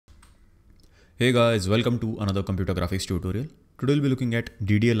Hey guys, welcome to another computer graphics tutorial. Today we'll be looking at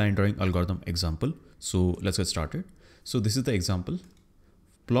DDA line drawing algorithm example. So let's get started. So this is the example.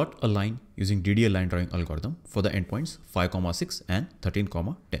 Plot a line using DDA line drawing algorithm for the endpoints 5, 6 and 13,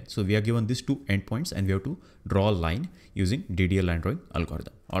 10. So we are given these two endpoints and we have to draw a line using DDA line drawing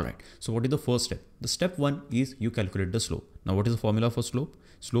algorithm. Alright, so what is the first step? The step one is you calculate the slope. Now what is the formula for slope?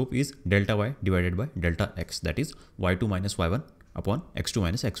 Slope is delta y divided by delta x, that is y2 minus y1 upon x2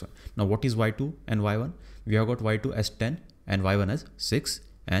 minus x1. Now what is y2 and y1? We have got y2 as 10 and y1 as 6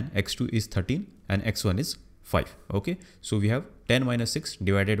 and x2 is 13 and x1 is 5. Okay, so we have 10 minus 6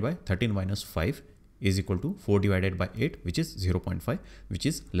 divided by 13 minus 5 is equal to 4 divided by 8, which is 0.5, which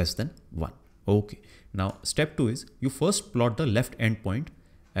is less than 1. Okay, now step 2 is you first plot the left endpoint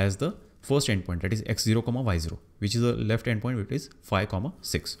as the first endpoint, that is x0, y0, which is the left endpoint, which is 5,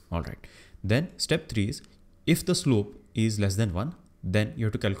 6. All right. Then step 3 is if the slope is less than 1, then you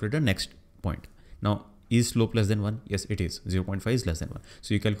have to calculate the next point. Now, is slope less than 1? Yes, it is. 0.5 is less than 1.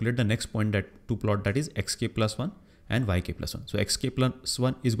 So you calculate the next point that to plot, that is xk plus 1 and yk plus 1. So xk plus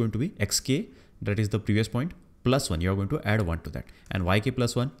 1 is going to be xk, that is the previous point, plus 1. You are going to add 1 to that. And yk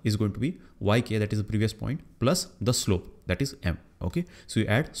plus 1 is going to be yk, that is the previous point, plus the slope, that is m. Okay, so you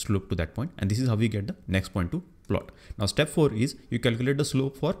add slope to that point, and this is how we get the next point to plot. Now step 4 is you calculate the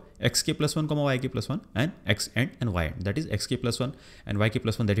slope for xk plus 1, yk plus 1 and x end and y end, that is xk plus 1 and yk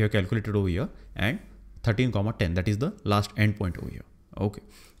plus 1 that you have calculated over here, and 13, 10, that is the last end point over here. Okay,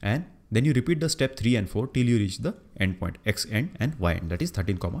 and then you repeat the step 3 and 4 till you reach the end point x end and y end, that is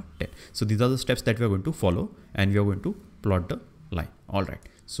 13, 10. So these are the steps that we are going to follow, and we are going to plot the line. All right,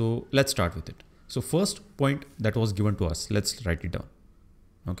 so let's start with it. So first point that was given to us, let's write it down.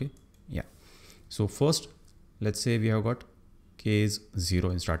 Okay, yeah. So first, let's say we have got k is 0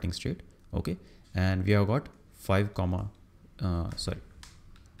 in starting state. Okay, and we have got 5,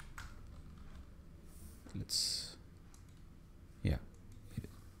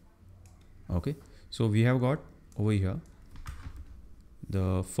 okay, so we have got over here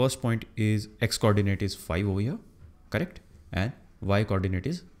the first point is x coordinate is 5 over here, correct, and y coordinate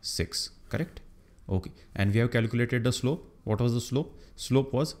is 6, correct. Okay, and we have calculated the slope. What was the slope?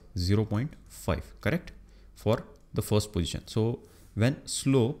 Slope was 0.5, correct, for the first position. So when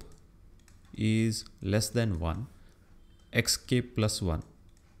slope is less than 1, xk plus 1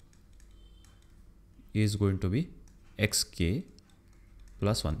 is going to be xk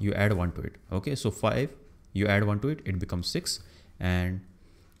plus 1. You add 1 to it. Okay, so 5, you add 1 to it, it becomes 6, and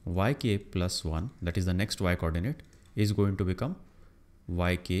yk plus 1, that is the next y coordinate, is going to become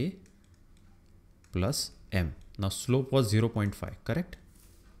yk plus m. Now slope was 0.5, correct?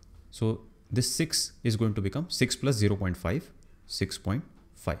 So this 6 is going to become 6 plus 0.5,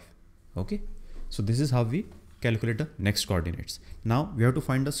 6.5. Okay, so this is how we calculate the next coordinates. Now we have to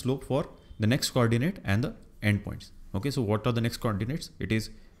find the slope for the next coordinate and the endpoints. Okay, so what are the next coordinates? It is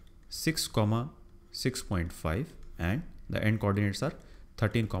 6, 6.5, and the end coordinates are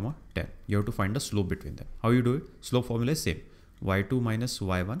 13, 10. You have to find the slope between them. How you do it? Slope formula is same. y2 minus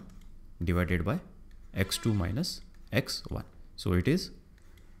y1 divided by x2 minus x1. So it is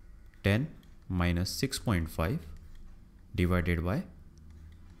 10 minus 6.5 divided by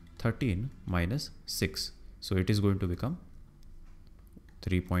 13 minus 6. So it is going to become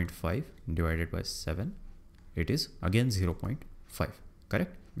 3.5 divided by 7. It is again 0.5,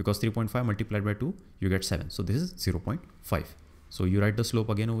 correct? Because 3.5 multiplied by 2, you get 7. So this is 0.5. So you write the slope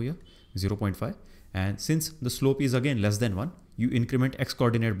again over here, 0.5. And since the slope is again less than 1, you increment x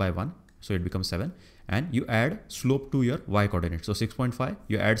coordinate by 1. So it becomes 7, and you add slope to your y coordinate. So 6.5,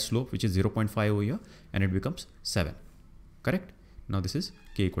 you add slope, which is 0.5 over here, and it becomes 7, correct? Now this is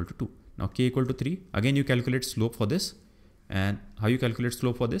k equal to 2. Now k equal to 3, again you calculate slope for this. And how you calculate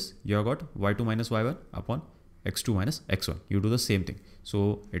slope for this? You have got y2 minus y1 upon x2 minus x1. You do the same thing.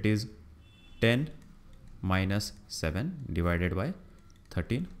 So it is 10 minus 7 divided by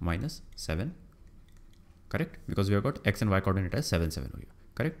 13 minus 7, correct? Because we have got x and y coordinate as 7, 7 over here,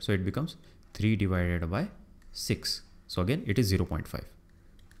 correct? So it becomes 3 divided by 6. So again, it is 0.5,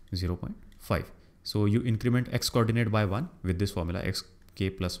 0.5. So you increment x coordinate by 1 with this formula,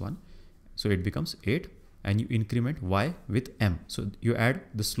 xk plus 1. So it becomes 8. And you increment y with m. So you add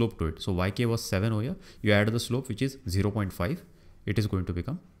the slope to it. So yk was 7 over here. You add the slope, which is 0.5. It is going to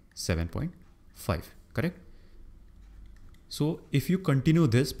become 7.5, correct? So if you continue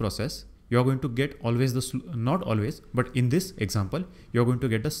this process, you are going to get always the, not always, but in this example, you are going to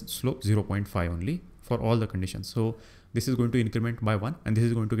get the slope 0.5 only for all the conditions. So this is going to increment by 1, and this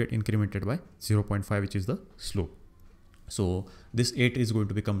is going to get incremented by 0.5, which is the slope. So this 8 is going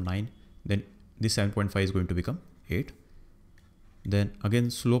to become 9. Then this 7.5 is going to become 8. Then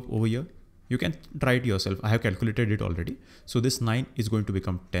again slope over here You can try it yourself. I have calculated it already. So this 9 is going to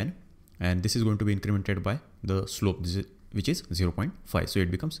become 10, and this is going to be incremented by the slope, which is 0.5. So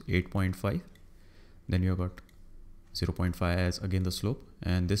it becomes 8.5. Then you have got 0.5 as again the slope,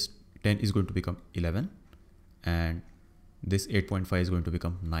 and this 10 is going to become 11, and this 8.5 is going to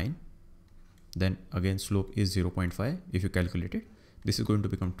become 9. Then again slope is 0.5. If you calculate it, this is going to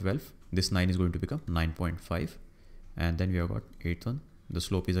become 12. This 9 is going to become 9.5, and then we have got 8th one. The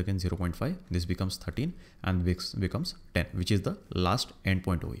slope is again 0.5. This becomes 13, and this becomes 10, which is the last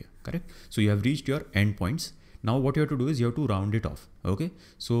endpoint over here. Correct. So you have reached your endpoints. Now what you have to do is you have to round it off. Okay.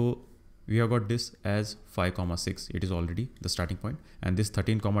 So we have got this as 5,6. It is already the starting point, and this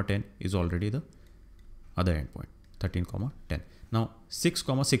 13,10 is already the other endpoint. 13,10. Now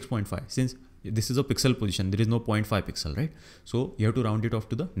 6,6.5. Since this is a pixel position, there is no 0.5 pixel, right? So you have to round it off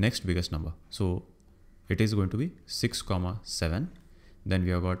to the next biggest number. So it is going to be 6,7. Then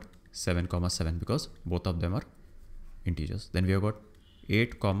we have got 7,7 because both of them are integers. Then we have got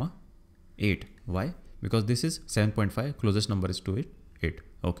 8,8. Why? Because this is 7.5. Closest number is to it, 8.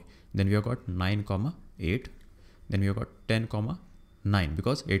 Okay. Then we have got 9,8. Then we have got 10,9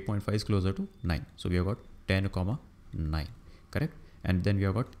 because 8.5 is closer to 9. So we have got 10,9. Correct. And then we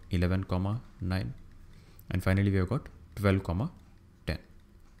have got 11,9. And finally we have got 12,10.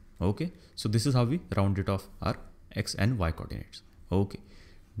 Okay. So this is how we round it off our x and y coordinates. Okay.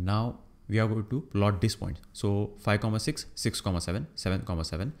 Now we are going to plot this point. So 5,6, 6,7,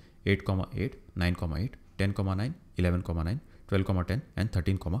 7,7, 8,8, 9,8, 10,9, 11,9, 12,10 and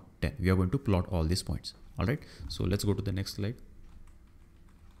 13,10. We are going to plot all these points. All right. So let's go to the next slide.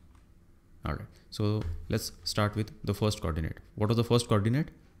 All right. So let's start with the first coordinate. What was the first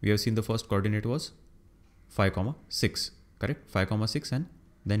coordinate? We have seen the first coordinate was 5,6. Correct. 5,6, and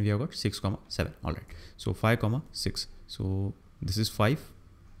then we have got 6,7. All right. So 5,6. So this is 5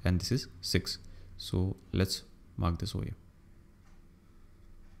 and this is 6. So let's mark this over here.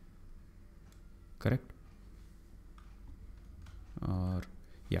 Correct. Or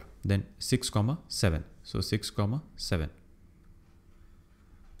yeah, then 6,7. So 6,7.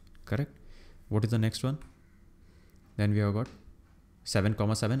 Correct. What is the next one? Then we have got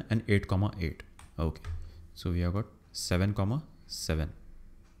 7,7 and 8,8. Okay. So we have got 7,7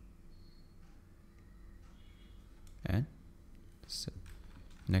 and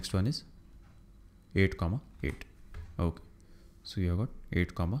next one is 8,8. Okay. So you have got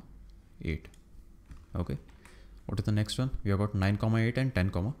 8,8. Okay. What is the next one? We have got 9,8 and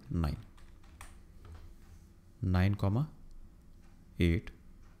 10,9. 9,8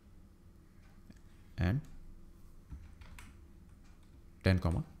 and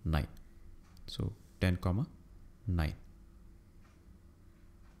 10,9. So 10,9.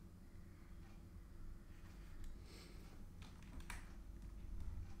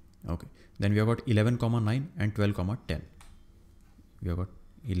 Okay. Then we have got 11,9 and 12,10. We have got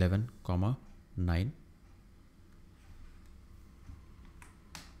 11,9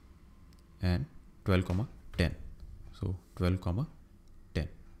 and 12,10. So 12,10.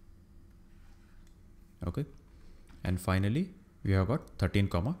 Okay. And finally we have got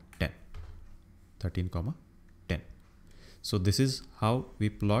 13,10. 13,10. So this is how we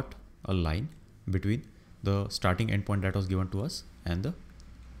plot a line between the starting endpoint that was given to us and the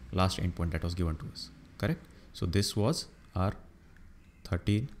last endpoint that was given to us. Correct. So this was our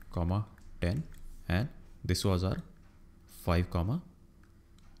 13,10 and this was our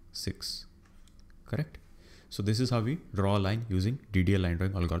 5,6. Correct. So this is how we draw a line using DDA line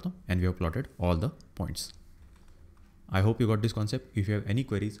drawing algorithm, and we have plotted all the points. I hope you got this concept. If you have any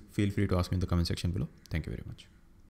queries, feel free to ask me in the comment section below. Thank you very much.